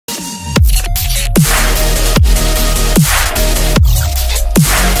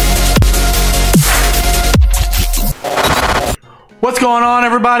What's going on,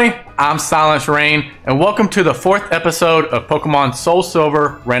 everybody? I'm SilencedReign, and welcome to the 4th episode of Pokemon Soul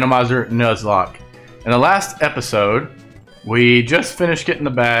Silver Randomizer Nuzlocke. In the last episode, we just finished getting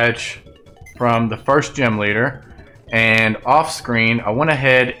the badge from the first gym leader, and off screen, I went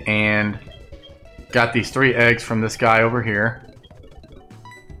ahead and got these 3 eggs from this guy over here,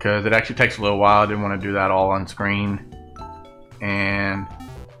 because it actually takes a little while. I didn't want to do that all on screen, and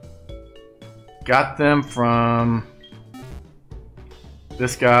got them from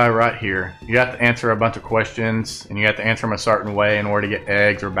this guy right here. You have to answer a bunch of questions, and you have to answer them a certain way in order to get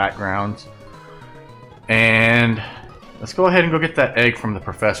eggs or backgrounds. And let's go ahead and go get that egg from the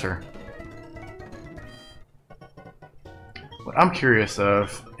professor. What I'm curious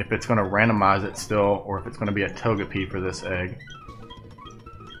of, if it's going to randomize it still, or if it's going to be a Togepi for this egg.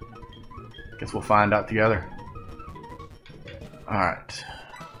 Guess we'll find out together. Alright.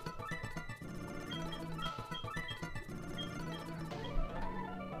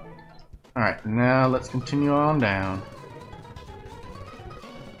 Alright, now let's continue on down.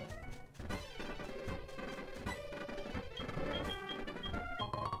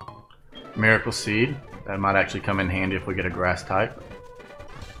 Miracle Seed. That might actually come in handy if we get a grass type.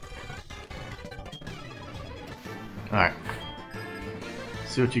 Alright.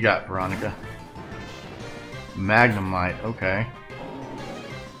 See what you got, Veronica. Magnemite, okay.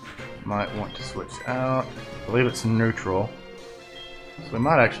 Might want to switch out. I believe it's neutral. So we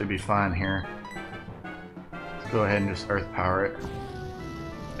might actually be fine here. Let's go ahead and just Earth Power it.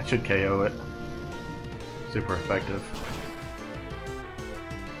 That should KO it. Super effective.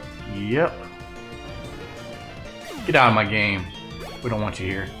 Yep. Get out of my game. We don't want you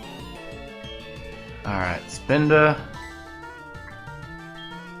here. Alright, Spinda.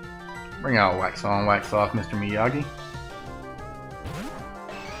 Bring out Wax On, Wax Off, Mr. Miyagi.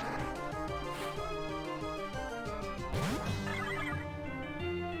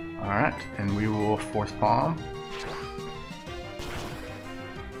 Alright, and we will Force Palm.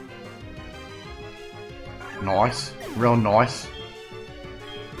 Nice. Real nice.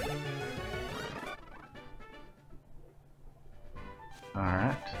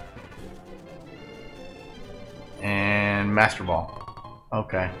 Alright. And Master Ball.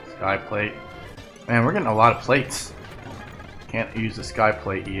 Okay, Sky Plate. Man, we're getting a lot of plates. Can't use the Sky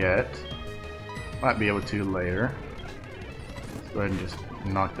Plate yet. Might be able to later. Let's go ahead and just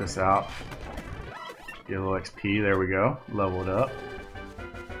knock this out. Get a little XP. There we go. Leveled up.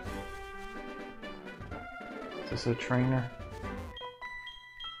 Is this a trainer?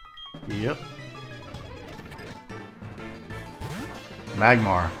 Yep.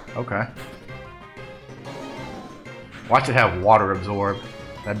 Magmar. Okay. Watch it have Water Absorb.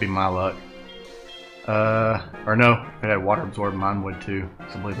 That'd be my luck. Or no, if it had Water Absorb, mine would too.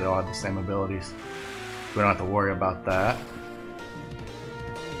 So I believe they all have the same abilities. We don't have to worry about that.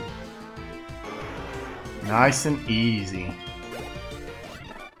 Nice and easy.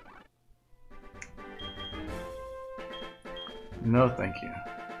 No, thank you.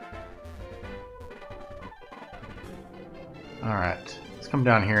 Alright, let's come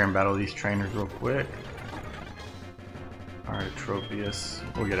down here and battle these trainers real quick. Alright, Tropius.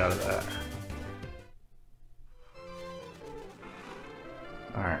 We'll get out of that.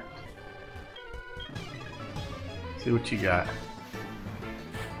 Alright. See what you got.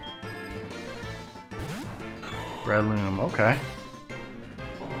 Breloom, okay.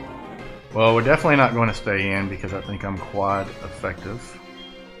 Well, we're definitely not going to stay in because I think I'm quad effective.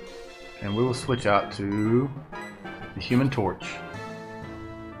 And we will switch out to the Human Torch.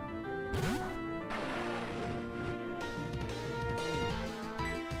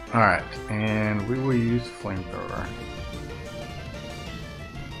 Alright, and we will use Flamethrower.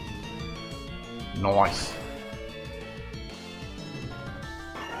 Nice.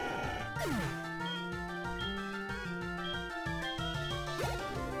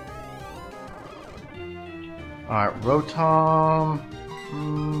 Alright, Rotom.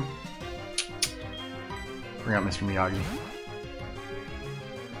 Bring out Mr. Miyagi.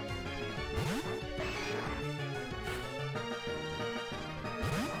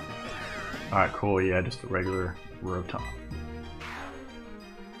 Alright, cool. Yeah, just a regular Rotom.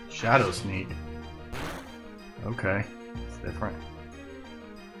 Shadow Sneak. Okay, it's different.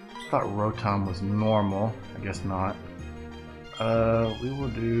 I thought Rotom was normal. I guess not. We will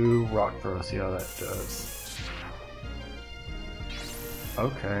do Rock Throw, see how that does.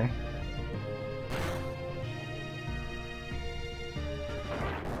 Okay.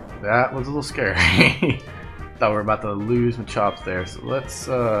 That was a little scary. Thought we were about to lose my chops there. So let's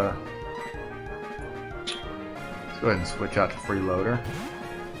go ahead and switch out to Freeloader.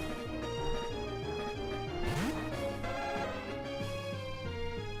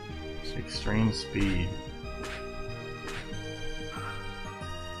 Extreme speed.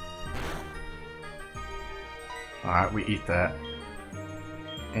 Alright, we eat that.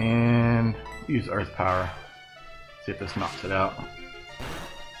 And use earth power. See if this knocks it out.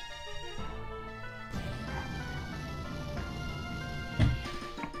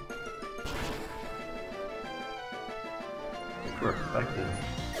 Super effective.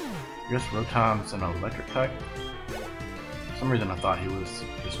 I guess Rotom's an electric type. For some reason I thought he was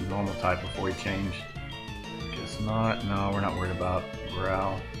just a normal type before he changed. Guess not. No, we're not worried about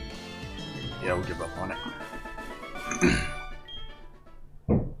Growl. Yeah, we'll give up on it.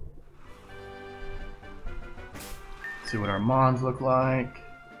 See what our Mons look like.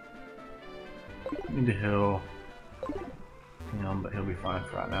 Need to heal him, but he'll be fine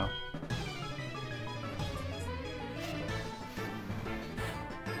for right now.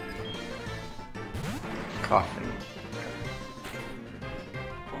 Coughing.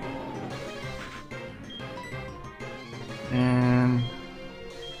 And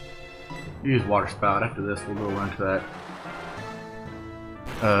use water spout. After this, we'll go run to that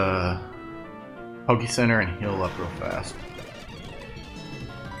Poke Center and heal up real fast.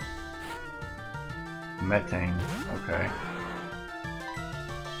 Metane, okay.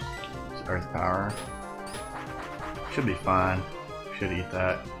 It's earth power. Should be fine. Should eat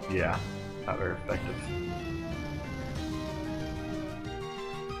that. Yeah, not very effective.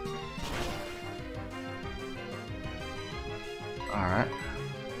 Alright.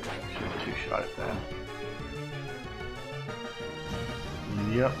 Should have two-shot it then.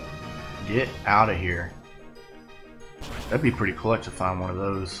 Yep. Get out of here. That'd be pretty clutch to find one of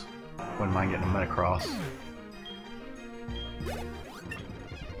those. Wouldn't mind getting a Metacross.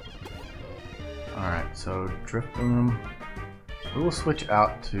 Alright, so Drift Boom. We will switch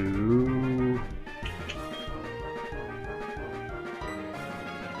out to...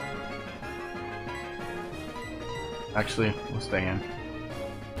 Actually, we'll stay in.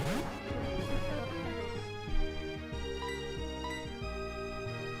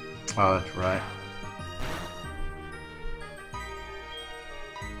 Oh, that's right.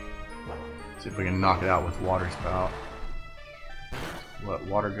 See if we can knock it out with Water Spout. What,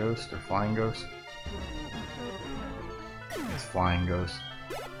 Water Ghost or Flying Ghost? It's Flying Ghost.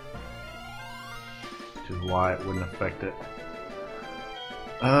 Which is why it wouldn't affect it.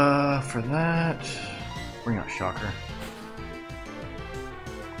 For that, bring out Shocker.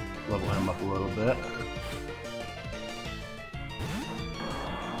 Level him up a little bit.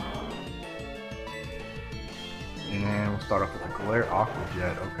 And we'll start off with a Glare Aqua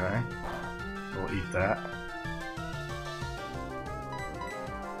Jet, okay. We'll eat that.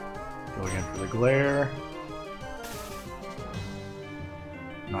 Go again for the Glare.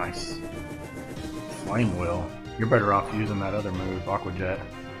 Nice. Flame Wheel. You're better off using that other move, Aqua Jet.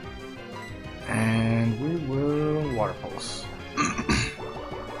 And we will Water Pulse.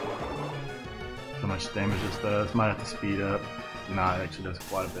 So much damage this does. Might have to speed up. Nah, it actually does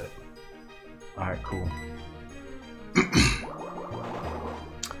quite a bit. Alright, cool.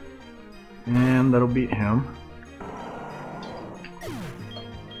 And that'll beat him.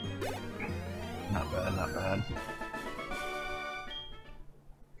 Not bad, not bad.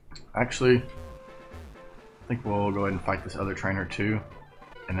 Actually, I think we'll go ahead and fight this other trainer too.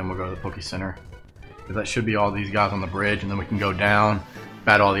 And then we'll go to the Poke Center. Because that should be all these guys on the bridge, and then we can go down,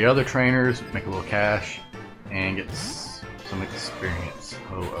 battle all the other trainers, make a little cash, and get some experience.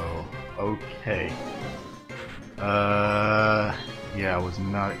 Oh, okay. Yeah, I was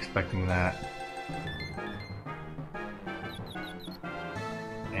not expecting that.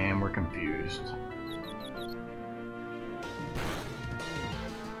 And we're confused.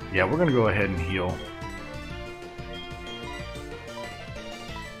 Yeah, we're gonna go ahead and heal.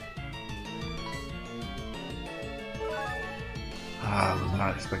 I was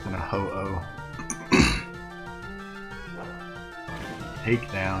not expecting a Ho-Oh.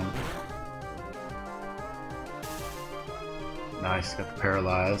 Takedown. Nice, got the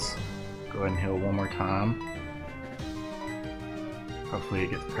Paralyze. Go ahead and heal one more time. Hopefully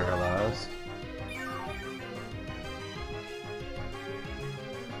it gets paralyzed.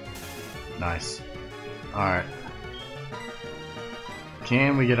 Nice. Alright.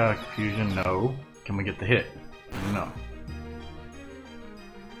 Can we get out of confusion? No. Can we get the hit? No.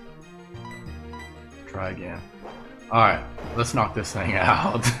 Try again. Alright, let's knock this thing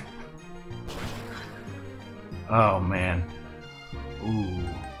out. Oh man. Ooh,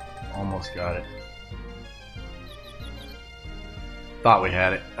 almost got it. Thought we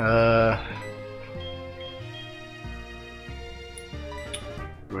had it. Go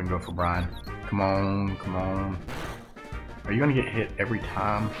ahead and go for Brian. Come on, come on. Are you gonna get hit every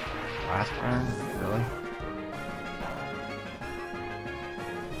time? Last turn? Really?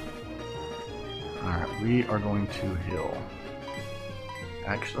 Alright, we are going to heal.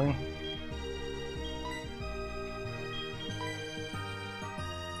 Actually,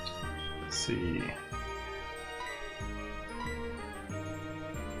 let's see.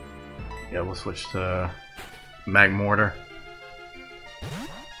 Yeah, we'll switch to Mag Mortar.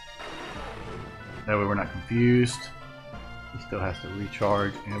 That way we're not confused. He still has to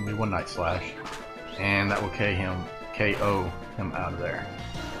recharge, and we one Night Slash, and that will KO him out of there.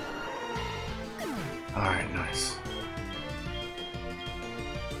 Alright, nice.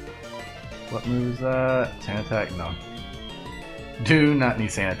 What move is that? Sand attack? No. Do not need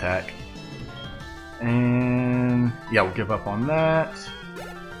sand attack. And yeah, we'll give up on that.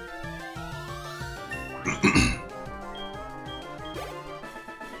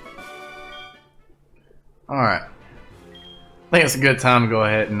 Alright. I think it's a good time to go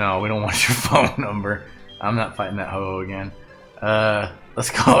ahead. No, we don't want your phone number. I'm not fighting that ho-ho again. Let's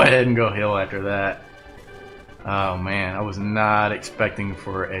go ahead and go heal after that. Oh man, I was not expecting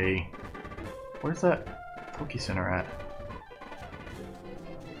for a... Where's that Poke Center at?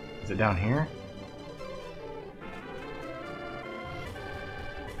 Is it down here?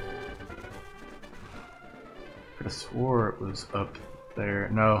 I could have swore it was up there.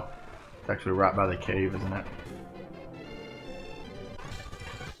 No, it's actually right by the cave, isn't it?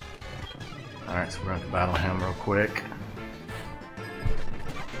 Alright, so we're going to battle him real quick.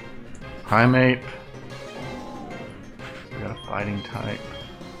 Primeape. We got a fighting type.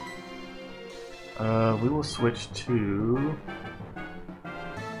 We will switch to...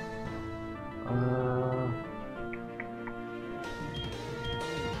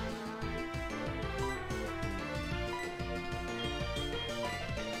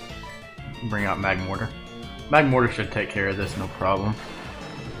 bring out Mag Mortar. Mag Mortar should take care of this, no problem.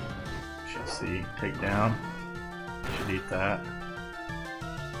 Shall see. Take down. Should eat that.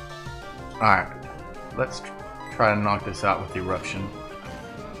 Alright. Let's try to knock this out with Eruption.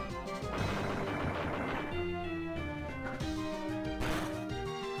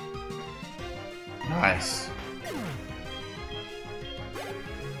 Nice.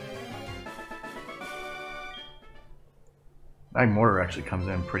 Mag Mortar actually comes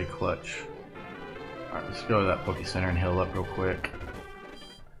in pretty clutch. Alright, let's go to that Poke Center and heal up real quick.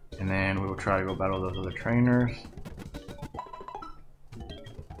 And then we will try to go battle those other trainers.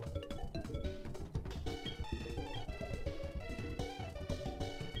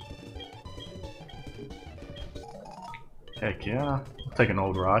 Heck yeah. I'll take an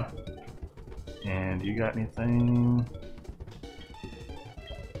old rod. And you got anything?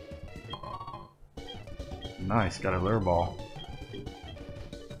 Nice, got a lure ball.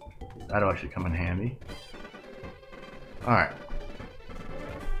 That'll actually come in handy. Alright.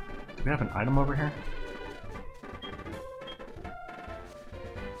 Do we have an item over here?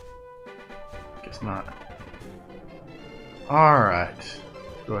 Guess not. Alright.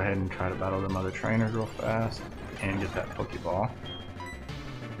 Go ahead and try to battle them other trainers real fast. And get that Pokeball.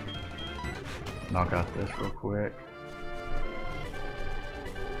 Knock out this real quick.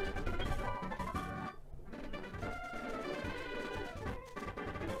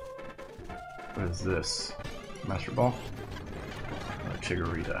 What is this? Master Ball? Oh,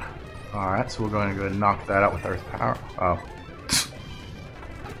 Chikorita. Alright, so we're going to go ahead and knock that out with Earth Power. Oh.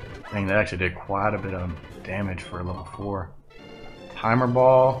 Dang, that actually did quite a bit of damage for a level 4. Timer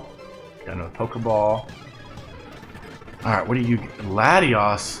Ball. Got another Pokeball. Alright, what do you...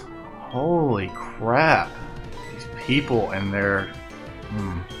 Latios. Holy crap. These people and their...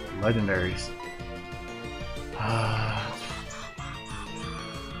 legendaries.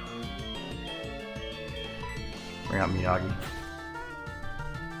 Bring out Miyagi.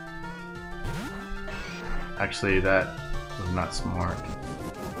 Actually, that was not smart.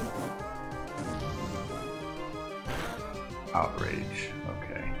 Outrage.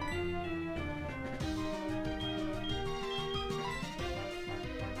 Okay.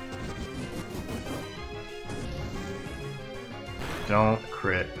 Don't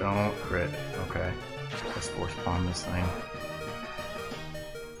crit. Don't crit. Okay. Let's force palm this thing.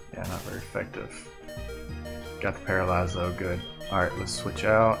 Yeah, not very effective. Got the paralyze though, good. Alright, let's switch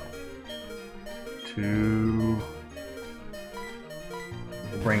out to...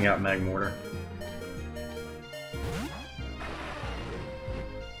 We'll bring out Mag Mortar.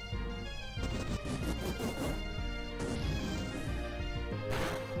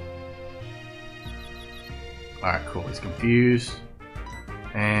 Alright, cool, he's confused.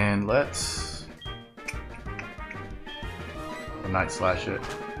 And let's... Night Slash it.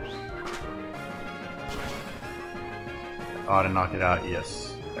 Ought to knock it out,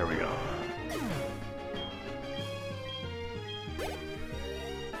 yes. There There we go.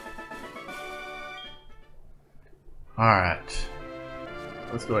 Alright.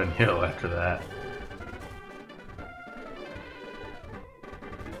 Let's go ahead and heal after that.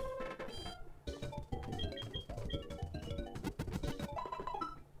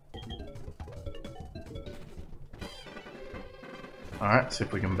 Alright, see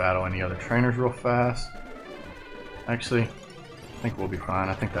if we can battle any other trainers real fast. Actually, I think we'll be fine.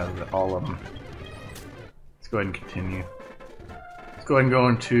 I think that was all of them. Let's go ahead and continue. Let's go ahead and go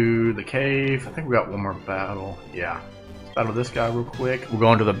into the cave. I think we got one more battle. Yeah. Let's battle this guy real quick. We'll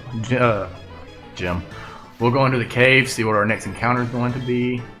go into the gym. We'll go into the cave, see what our next encounter is going to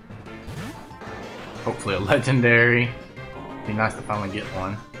be. Hopefully a legendary. Be nice to finally get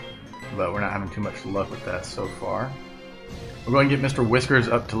one. But we're not having too much luck with that so far. We're going to get Mr. Whiskers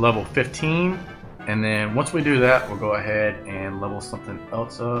up to level 15. And then once we do that, we'll go ahead and level something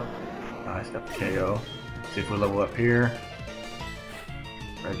else up. Nice, got the KO. See if we level up here.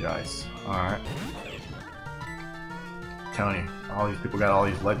 Red Ice. Alright. Telling you, all these people got all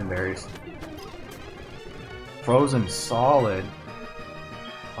these legendaries. Frozen Solid.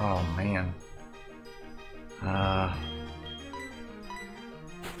 Oh man.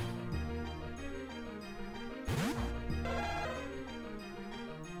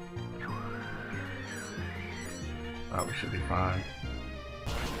 Oh, we should be fine.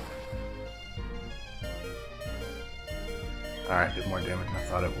 Alright, did more damage than I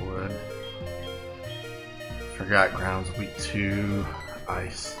thought it would. Forgot ground's weak to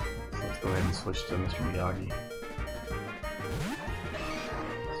ice. So let's go ahead and switch to Mr. Miyagi.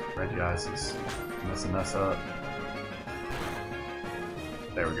 Reggie Ice is messing us up.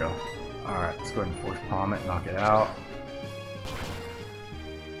 There we go. Alright, let's go ahead and force palm it, knock it out.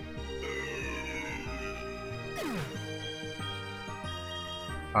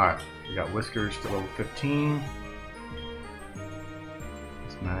 Alright, we got Whiskers to level 15.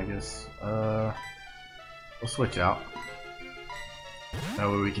 It's Magus. We'll switch out. That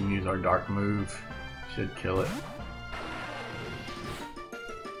way we can use our dark move. Should kill it.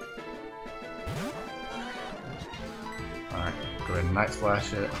 Alright, go ahead and Night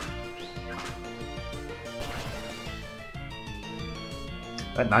Slash it.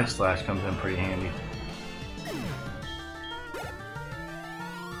 That Night Slash comes in pretty handy.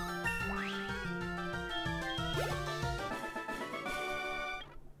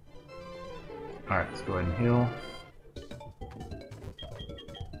 Alright, let's go ahead and heal.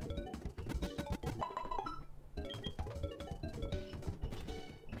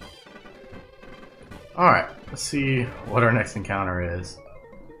 Alright, let's see what our next encounter is.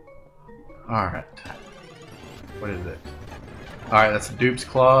 Alright. What is it? Alright, that's Dupe's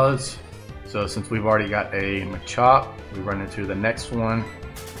Claws. So since we've already got a Machop, we run into the next one.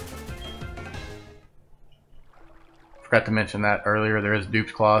 Forgot to mention that earlier, there is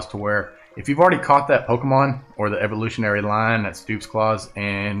Dupe's Claws to where if you've already caught that Pokemon or the evolutionary line, that's Dupe's Claws,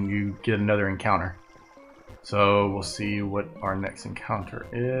 and you get another encounter. So we'll see what our next encounter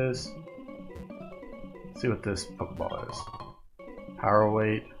is. Let's see what this Pokeball is. Power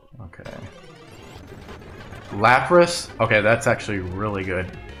Weight. Okay. Lapras. Okay, that's actually really good.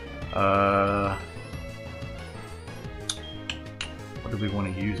 What do we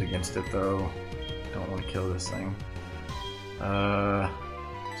want to use against it though? Don't want to kill this thing.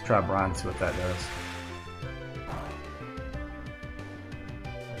 Let's try Brian, see what that does.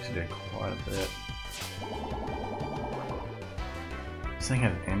 Actually did quite a bit. This thing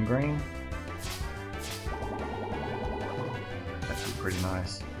has Ingrain. That's actually pretty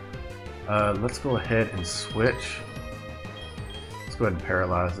nice. Let's go ahead and switch. Let's go ahead and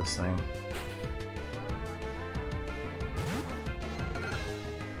paralyze this thing.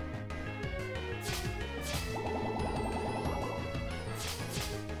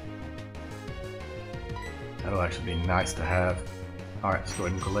 That'll actually be nice to have. Alright, let's go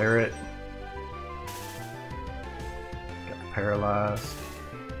ahead and glare it. Got the paralyzed.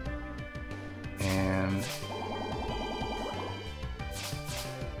 And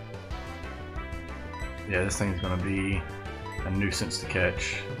yeah, this thing's gonna be a nuisance to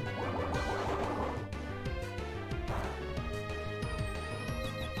catch.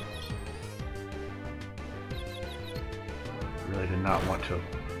 Really did not want to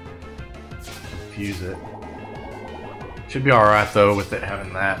confuse it. Should be alright though with it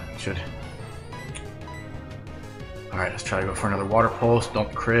having that. Should. Alright, let's try to go for another Water Pulse.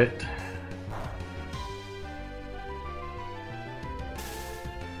 Don't crit.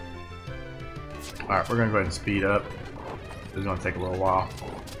 Alright, we're gonna go ahead and speed up. This is gonna take a little while.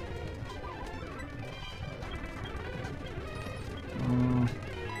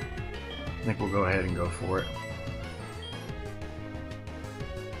 I think we'll go ahead and go for it.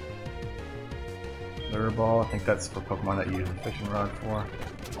 Lure ball, I think that's for Pokemon that you use a fishing rod for.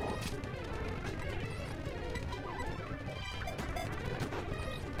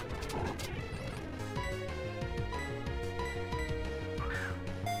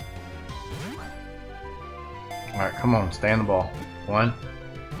 Alright, come on, stay on the ball. 1,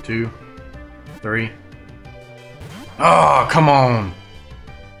 2, 3. Oh, come on!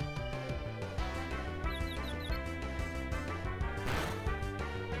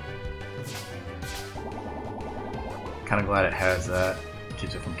 Kinda glad it has that.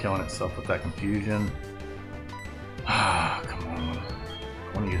 Keeps it from killing itself with that confusion. Ah, come on.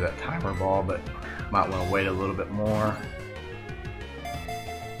 I want to use that timer ball, but might want to wait a little bit more.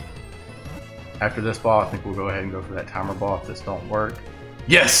 After this ball, I think we'll go ahead and go for that timer ball if this don't work.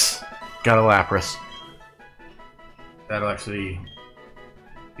 Yes! Got a Lapras. That'll actually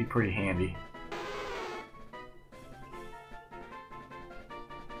be pretty handy.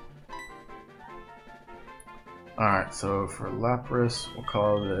 Alright, so for Lapras, we'll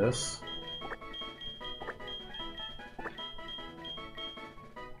call this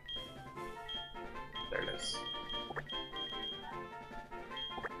there it is.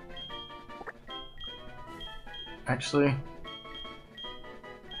 Actually,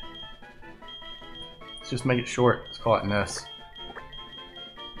 let's just make it short. Let's call it Ness.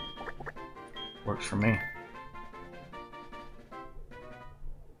 Works for me.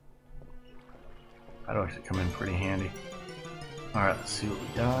 That'll actually come in pretty handy. Alright, let's see what we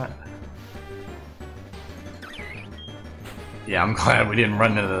got. Yeah, I'm glad we didn't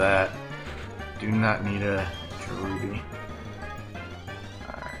run into that. Do not need a Cherubi.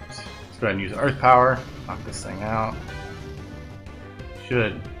 Alright, let's go ahead and use Earth Power. Knock this thing out.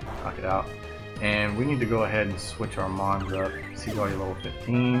 Should knock it out. And we need to go ahead and switch our Mons up. See already level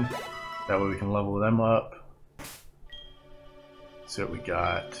 15. That way we can level them up. See what we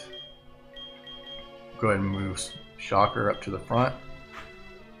got. Go ahead and move Shocker up to the front.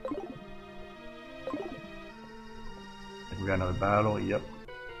 I think we got another battle. Yep.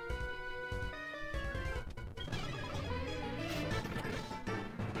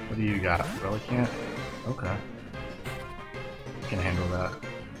 What do you got? Relicanth? Okay. Can handle that.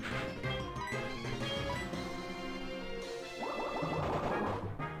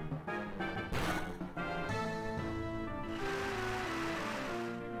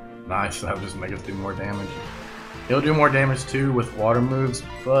 Nice, that'll just make us do more damage. It'll do more damage too with water moves,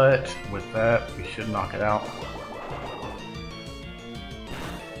 but with that, we should knock it out.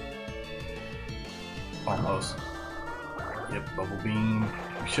 Almost. Yep, Bubble Beam.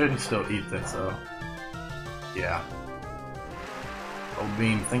 We should still eat this though. Yeah. Bubble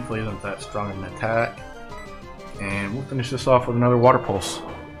Beam thankfully isn't that strong of an attack. And we'll finish this off with another Water Pulse.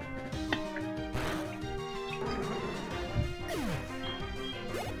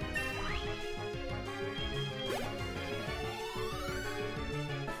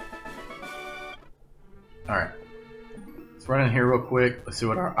 Alright, let's run in here real quick. Let's see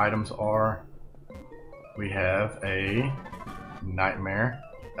what our items are. We have a Nightmare.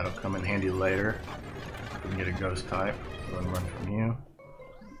 That'll come in handy later. We can get a Ghost type. Go ahead and run from you.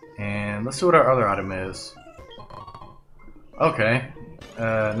 And let's see what our other item is. Okay,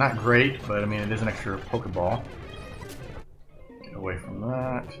 not great, but I mean it is an extra Pokeball. Get away from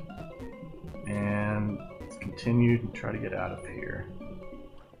that. And let's continue to try to get out of here.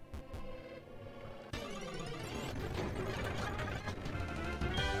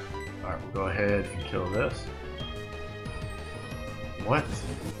 Alright, we'll go ahead and kill this. What?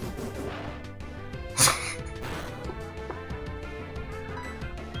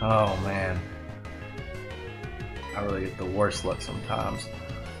 Oh man. I really get the worst luck sometimes.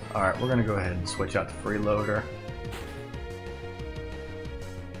 Alright, we're gonna go ahead and switch out to Freeloader.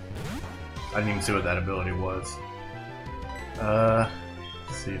 I didn't even see what that ability was. Let's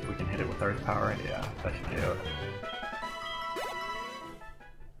see if we can hit it with Earth Power. Yeah, that should KO it.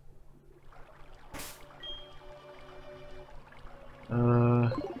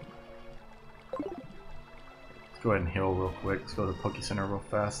 Let's go ahead and heal real quick. Let's go to the Poke Center real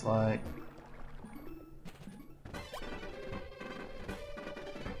fast, like.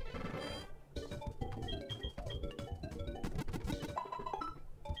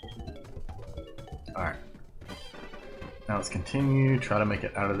 Alright. Now let's continue, try to make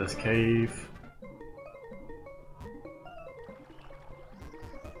it out of this cave.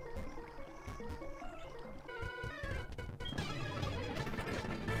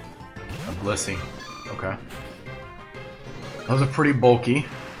 Blissey. Okay. Those are pretty bulky,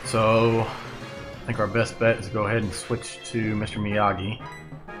 so I think our best bet is to go ahead and switch to Mr. Miyagi.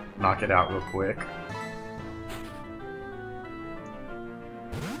 knock it out real quick.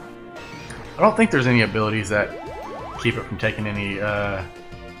 I don't think there's any abilities that keep it from taking any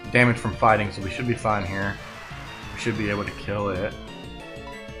damage from fighting, so we should be fine here. We should be able to kill it.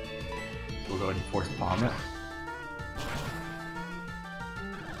 We'll go ahead and force palm it.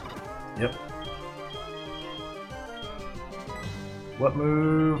 Yep. What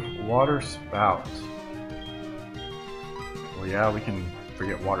move? Water spout. Well, yeah, we can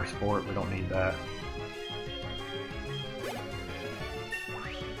forget water sport. We don't need that.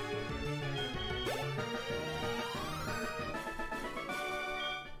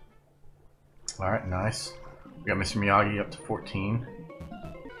 Alright, nice. We got Mr. Miyagi up to 14.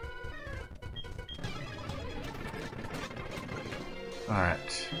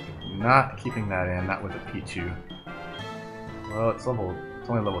 Alright. Not keeping that in, not with the Pichu. Well, it's only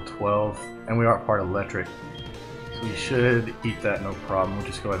level 12, and we are part electric. So we should eat that no problem. We'll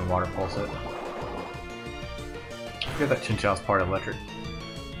just go ahead and water pulse it. I forget that Chinchou's part electric.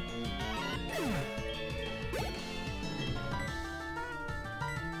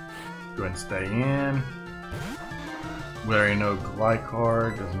 Go ahead and stay in. We already know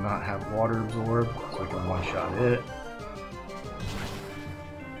Glycar does not have water absorb, so we can one-shot it.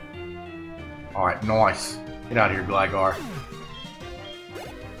 Alright, nice. Get out of here, Gligar.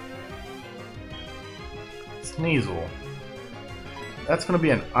 Sneasel. That's going to be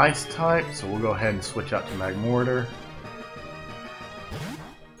an ice type, so we'll go ahead and switch out to Magmortar.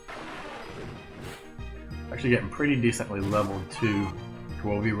 Actually getting pretty decently leveled too.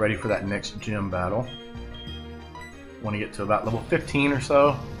 We'll be ready for that next gym battle. Want to get to about level 15 or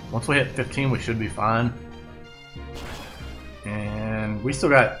so. Once we hit 15, we should be fine. And we still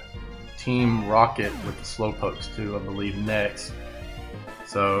got Team Rocket with the Slowpokes too, I believe, next.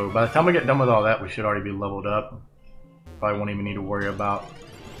 So by the time we get done with all that, we should already be leveled up. Probably won't even need to worry about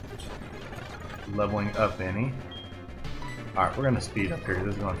leveling up any. Alright, we're going to speed up here.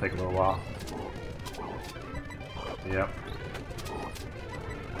 This is going to take a little while. Yep.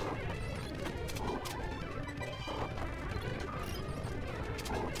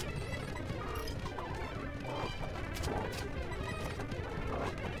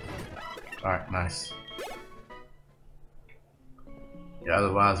 Alright, nice. Yeah,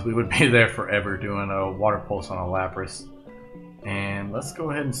 otherwise we would be there forever doing a water pulse on a Lapras. And let's go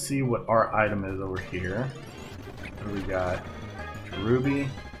ahead and see what our item is over here. What do we got? Ruby.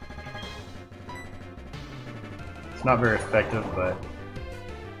 It's not very effective, but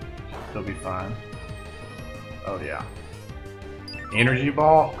still be fine. Oh yeah. Energy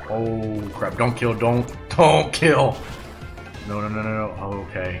ball? Oh crap, don't kill, don't kill! No. Oh,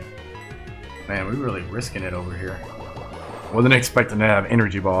 okay. Man, we're really risking it over here. Wasn't expecting to have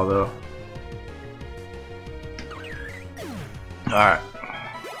energy ball though. Alright.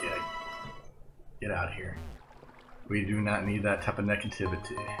 Yeah. Get out of here. We do not need that type of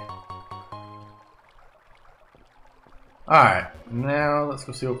negativity. Alright, now let's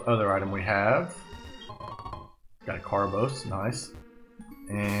go see what other item we have. Got a Carbos, nice.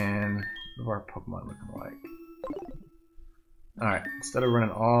 And what are our Pokemon looking like? Alright, instead of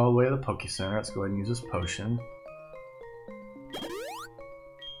running all the way to the Poke Center, let's go ahead and use this potion.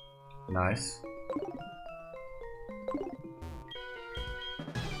 Nice.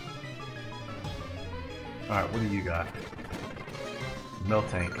 Alright, what do you got?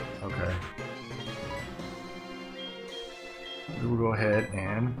 Miltank, okay. We'll go ahead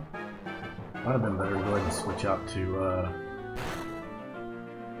and... might have been better to go ahead and switch out to, or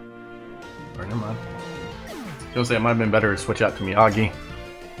never mind. I was gonna say it might have been better to switch out to Miyagi.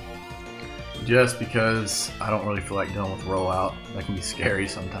 Just because I don't really feel like dealing with rollout. That can be scary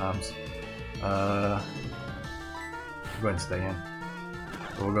sometimes. Go ahead and stay in.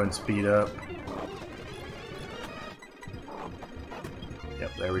 So we'll go ahead and speed up.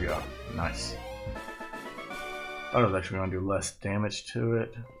 Yep, there we go. Nice. I thought I was actually going to do less damage to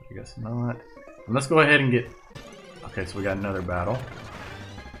it. I guess not. And let's go ahead and get... okay, so we got another battle.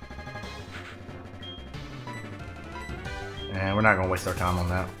 And we're not going to waste our time on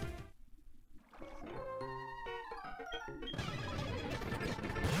that.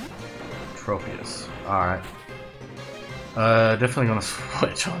 Tropius. Alright. Definitely going to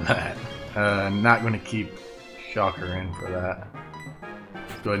switch on that. Not going to keep Shocker in for that.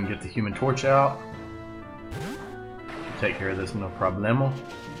 Let's go ahead and get the Human Torch out. Take care of this, no problemo.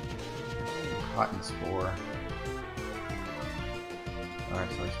 Cotton Spore.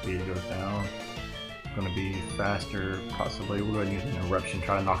 Alright, so our speed goes down. It's going to be faster, possibly. We'll go ahead and use an Eruption,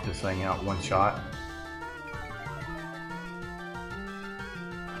 try to knock this thing out one shot.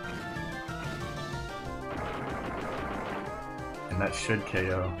 And that should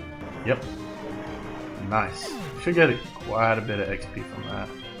KO. Yep. Nice. Should get quite a bit of XP from that.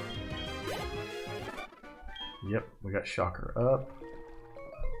 Yep, we got Shocker up.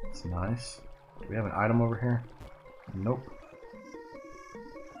 That's nice. Do we have an item over here? Nope.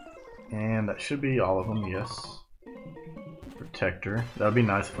 And that should be all of them, yes. Protector. That would be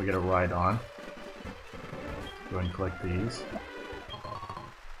nice if we get a ride on. Go ahead and collect these.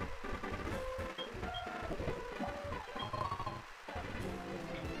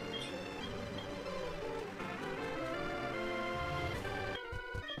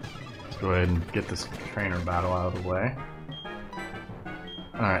 Let's go ahead and get this trainer battle out of the way.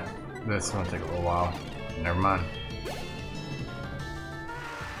 Alright, this is going to take a little while. Never mind.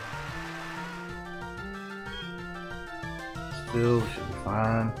 Still should be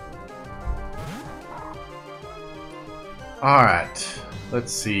fine. Alright,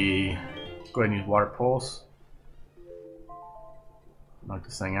 let's see. Go ahead and use Water Pulse. Knock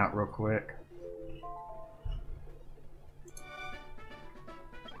this thing out real quick.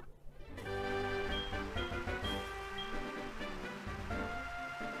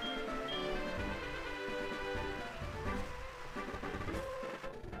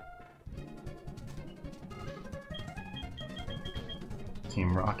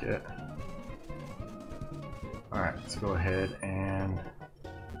 Team Rocket. Alright, let's go ahead and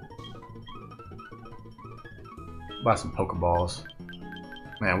buy some Pokeballs.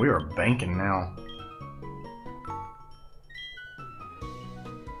 Man, we are banking now.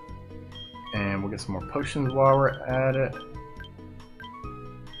 And we'll get some more potions while we're at it.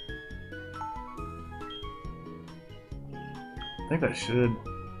 I think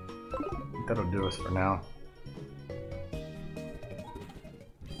that'll do us for now.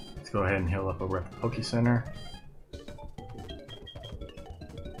 Go ahead and heal up over at the Poke Center.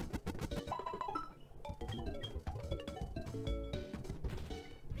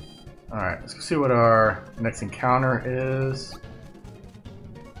 Alright, let's go see what our next encounter is.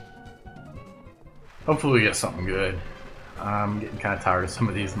 Hopefully we get something good. I'm getting kind of tired of some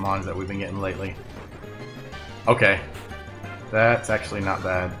of these mons that we've been getting lately. Okay, that's actually not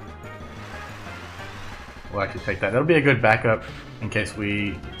bad. We'll actually take that. That'll be a good backup in case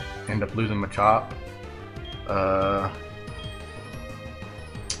we end up losing Machop. Let's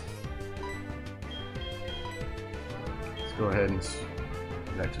go ahead and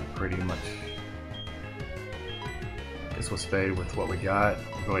actually pretty much. Guess we'll stay with what we got.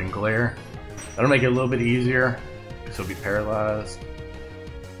 We'll go ahead and Glare. That'll make it a little bit easier because he'll be paralyzed.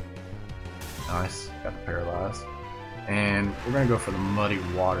 Nice, got the paralyzed. And we're gonna go for the Muddy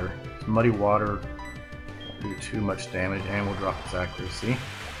Water. Muddy Water won't do too much damage, and we'll drop its accuracy.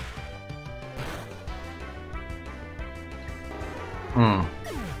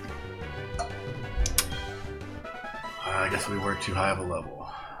 I guess we were too high of a level.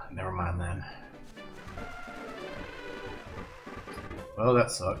 Never mind then. Well,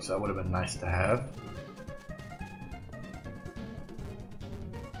 that sucks. That would have been nice to have.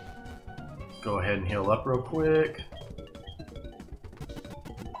 Go ahead and heal up real quick.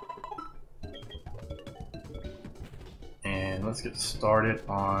 And let's get started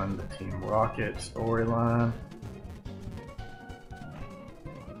on the Team Rocket storyline.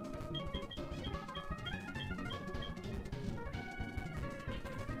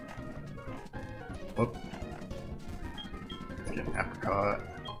 Whoop. Let's get an apricot.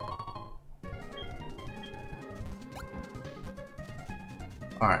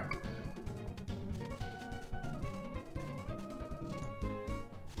 Alright.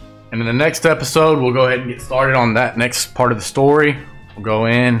 And in the next episode, we'll go ahead and get started on that next part of the story. We'll go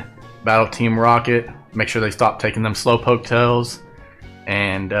in, battle Team Rocket, make sure they stop taking them slowpoke tails.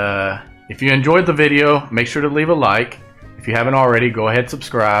 And if you enjoyed the video, make sure to leave a like. If you haven't already, go ahead and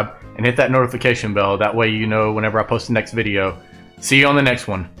subscribe and hit that notification bell. That way you know whenever I post the next video. See you on the next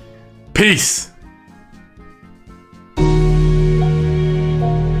one. Peace!